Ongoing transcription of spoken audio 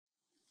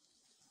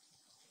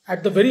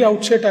At the very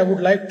outset, I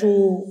would like to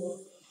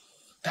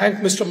thank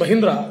Mr.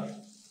 Mahindra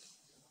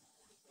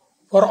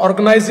for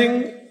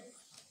organizing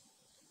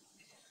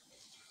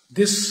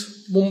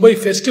this Mumbai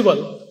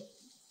festival,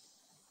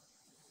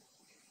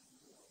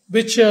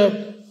 which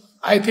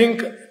I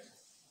think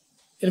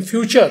in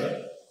future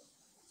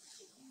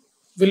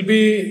will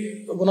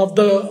be one of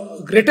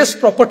the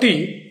greatest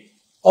property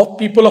of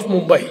people of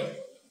Mumbai.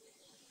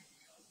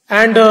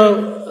 And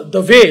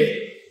the way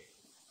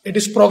it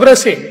is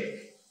progressing,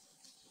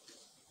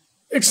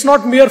 it's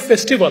not mere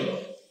festival.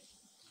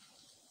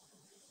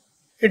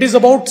 It is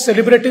about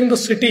celebrating the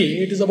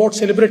city, it is about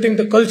celebrating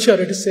the culture,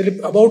 it is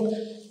about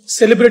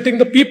celebrating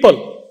the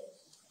people.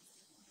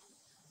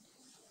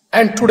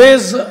 And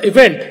today's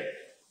event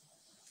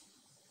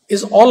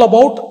is all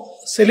about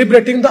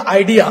celebrating the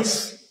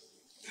ideas.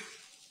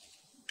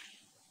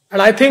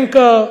 And I think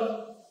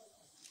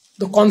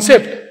the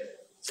concept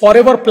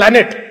Forever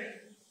Planet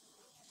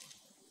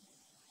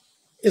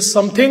is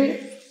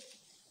something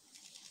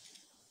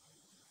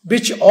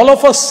which all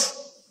of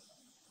us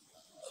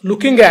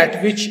looking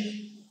at, which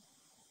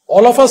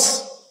all of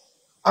us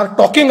are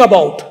talking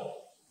about.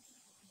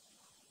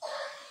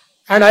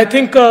 And I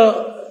think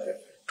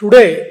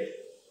today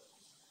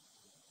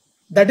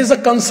that is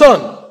a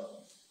concern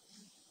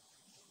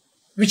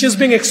which is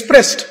being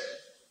expressed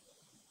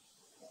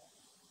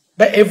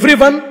by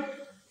everyone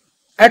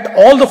at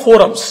all the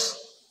forums.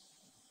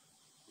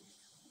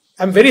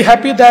 I'm very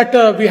happy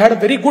that we had a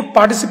very good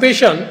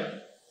participation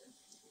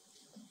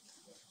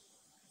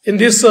in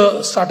this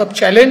startup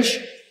challenge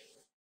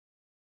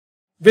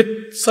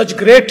with such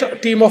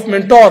great team of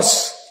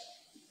mentors.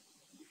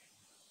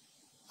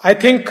 I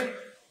think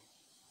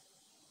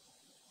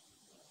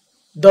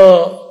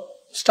the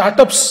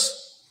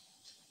startups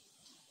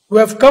who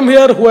have come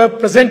here, who have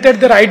presented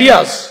their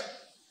ideas,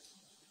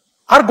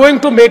 are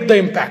going to make the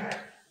impact.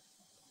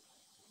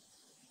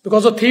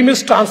 Because the theme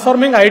is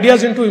transforming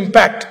ideas into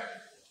impact.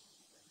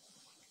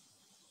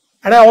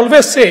 And I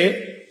always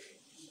say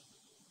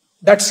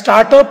that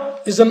startup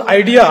is an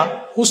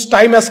idea whose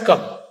time has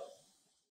come.